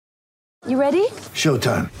You ready?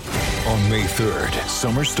 Showtime. On May 3rd,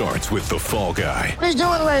 summer starts with The Fall Guy. Let's do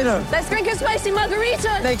it later. Let's drink a spicy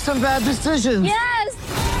margarita. Make some bad decisions. Yes!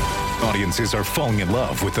 Audiences are falling in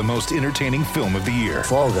love with the most entertaining film of the year.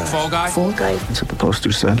 Fall Guy. Fall Guy? Fall guy. That's what the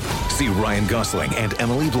poster said. See Ryan Gosling and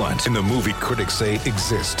Emily Blunt in the movie critics say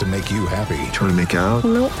exists to make you happy. Trying to make it out?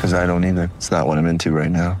 Nope. Because I don't either. It's not what I'm into right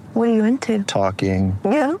now. What are you into? Talking.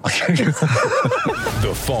 Yeah.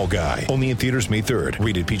 The Fall Guy. Only in theaters May 3rd.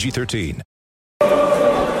 Rated PG-13.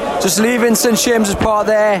 Just leaving St James's Park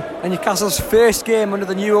there, and Newcastle's first game under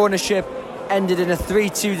the new ownership ended in a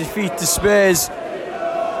 3-2 defeat to Spurs.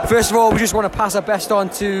 First of all, we just want to pass our best on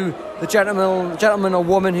to the gentleman or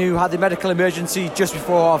woman who had the medical emergency just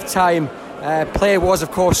before half-time. Play was, of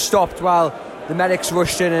course, stopped while the medics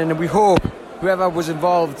rushed in, and we hope whoever was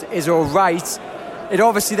involved is all right. It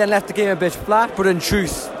obviously then left the game a bit flat, but in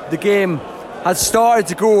truth, the game had started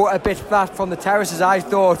to go a bit flat from the terraces, I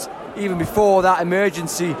thought, even before that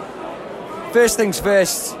emergency. First things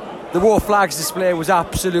first, the War Flags display was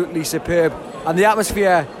absolutely superb, and the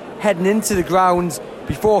atmosphere heading into the ground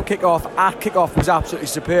before kick-off, at kick-off, was absolutely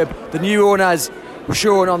superb. The new owners were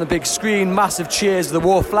shown on the big screen, massive cheers, the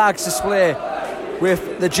War Flags display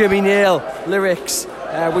with the Jimmy Nail lyrics,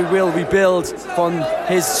 "We will rebuild," from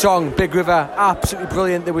his song Big River. Absolutely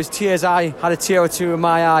brilliant. There was tears. I had a tear or two in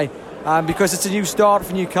my eye, because it's a new start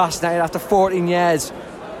for Newcastle United after 14 years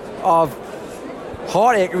of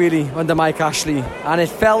heartache really under Mike Ashley, and it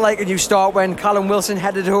felt like a new start when Callum Wilson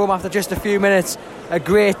headed home after just a few minutes. A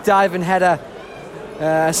great diving header,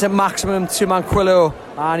 St Maximum to Manquillo,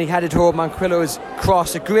 and he headed home Manquillo's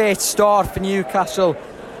cross. A great start for Newcastle,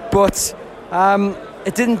 but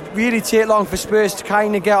it didn't really take long for Spurs to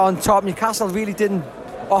kind of get on top. Newcastle really didn't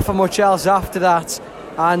offer much else after that,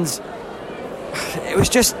 and it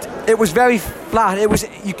was very flat. It was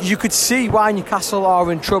you could see why Newcastle are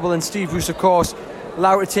in trouble, and Steve Bruce, of course,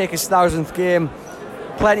 allowed to take his 1,000th game.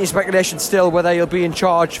 Plenty of speculation still whether he'll be in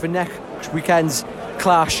charge for next weekend's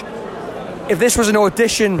clash. If this was an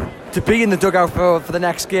audition to be in the dugout for the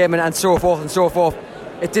next game and so forth,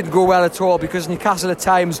 it didn't go well at all, because Newcastle at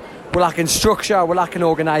times were lacking structure, were lacking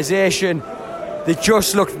organisation. They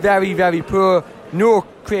just looked very, very poor. No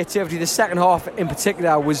creativity. The second half in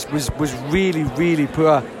particular was really, really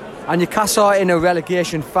poor. And Newcastle are in a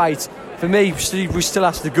relegation fight. For me, Steve Bruce still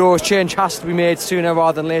has to go. Change has to be made sooner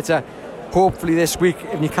rather than later. Hopefully this week,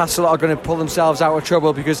 if Newcastle are going to pull themselves out of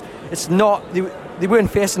trouble, because it's not, they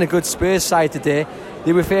weren't facing a good Spurs side today.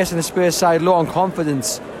 They were facing a Spurs side low on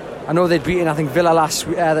confidence. I know they'd beaten, I think, Villa last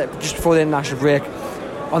week, just before the international break,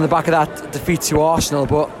 on the back of that defeat to Arsenal,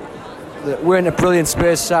 but they weren't a brilliant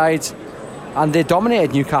Spurs side, and they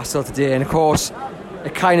dominated Newcastle today. And of course,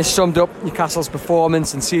 it kind of summed up Newcastle's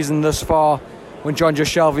performance and season thus far when John Joe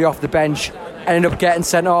Shelvey off the bench ended up getting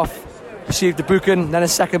sent off, received a booking, then a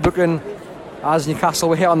second booking, as Newcastle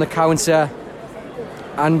were hit on the counter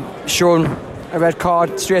and shown a red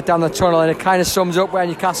card straight down the tunnel. And it kind of sums up where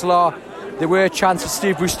Newcastle are. There were a chance for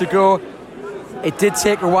Steve Bruce to go. It did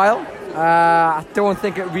take a while. I don't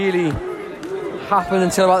think it really happened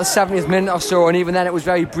until about the 70th minute or so, and even then it was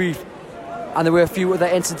very brief. And there were a few other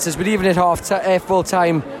instances, but even at full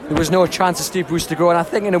time, there was no chance for Steve Bruce to go. And I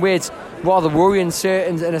think in a way it's rather worrying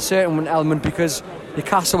in a certain element, because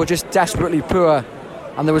Newcastle were just desperately poor,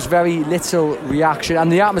 and there was very little reaction.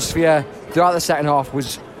 And the atmosphere throughout the second half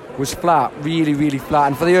was flat, really, really flat.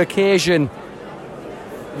 And for the occasion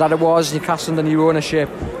that it was, Newcastle under new ownership,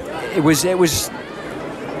 it was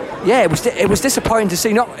disappointing to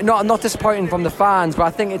see. Not disappointing from the fans, but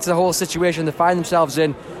I think it's the whole situation they find themselves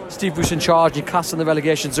in. Steve Bruce in charge, Newcastle in the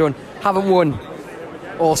relegation zone, haven't won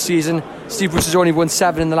all season. Steve Bruce has only won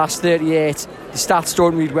 7 in the last 38. The stats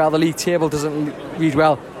don't read well, the league table doesn't read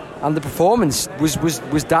well, and the performance was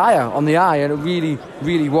dire on the eye, and it really,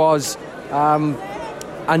 really was. And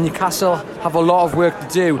Newcastle have a lot of work to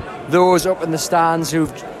do. Those up in the stands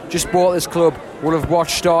who've just bought this club would have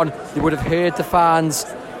watched on, they would have heard the fans,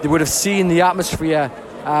 they would have seen the atmosphere,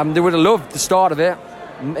 they would have loved the start of it.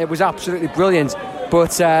 It was absolutely brilliant.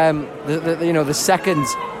 But the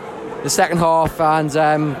second half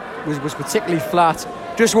was particularly flat.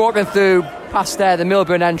 Just walking through past there, the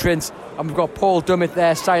Milburn entrance, and we've got Paul Dummett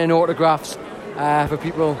there signing autographs for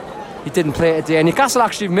people he didn't play today. And Newcastle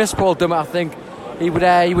actually missed Paul Dummett. I think he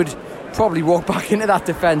would probably walk back into that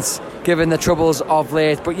defence given the troubles of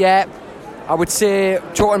late. But yeah, I would say,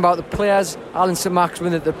 talking about the players, Alan St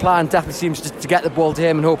Maximin, that the plan definitely seems to get the ball to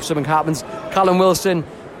him and hope something happens. Callum Wilson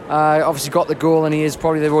obviously got the goal, and he is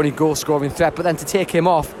probably their only goal scoring threat, but then to take him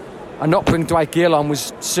off and not bring Dwight Gale on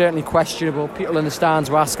was certainly questionable. People in the stands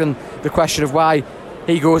were asking the question of why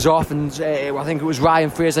he goes off, and I think it was Ryan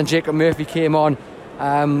Fraser and Jacob Murphy came on.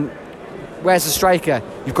 Where's the striker?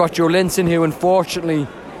 You've got Joe Linton, who unfortunately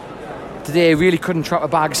today really couldn't trap a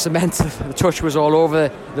bag of cement. The touch was all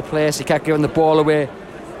over the place. He kept giving the ball away,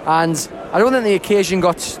 and I don't think the occasion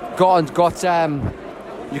got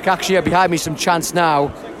you can actually hear behind me some chants now.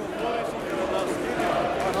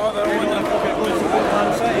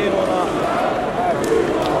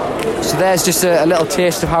 So there's just a little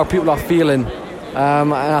taste of how people are feeling,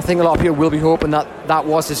 and I think a lot of people will be hoping that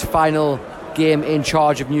was his final game in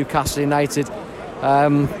charge of Newcastle United.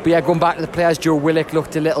 But yeah, going back to the players, Joe Willock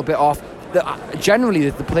looked a little bit off. Generally,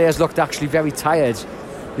 the players looked actually very tired.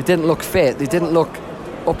 They didn't look fit. They didn't look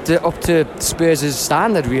up to Spurs'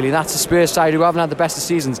 standard, really. That's the Spurs side who haven't had the best of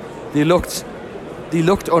seasons. They looked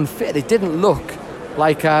unfit. They didn't look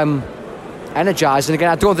like energised. And again,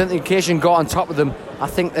 I don't think the occasion got on top of them. I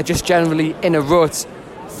think they're just generally in a rut.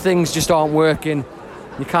 Things just aren't working.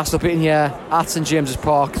 Newcastle beating here at St James's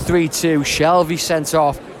Park 3-2. Shelvey sent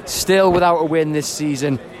off, still without a win this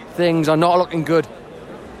season. Things are not looking good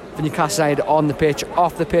for Newcastle United on the pitch,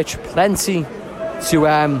 off the pitch. Plenty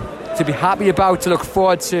to be happy about, to look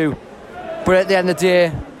forward to. But at the end of the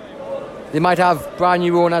day, they might have brand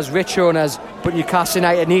new owners, rich owners, but Newcastle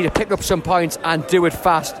United need to pick up some points and do it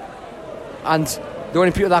fast. And the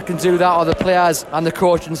only people that can do that are the players and the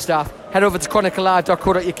coaching staff. Head over to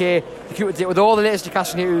chroniclelive.co.uk with all the latest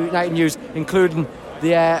Newcastle United news, including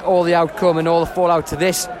all the outcome and all the fallout to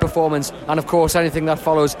this performance, and of course anything that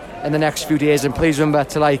follows in the next few days. And please remember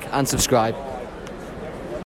to like and subscribe.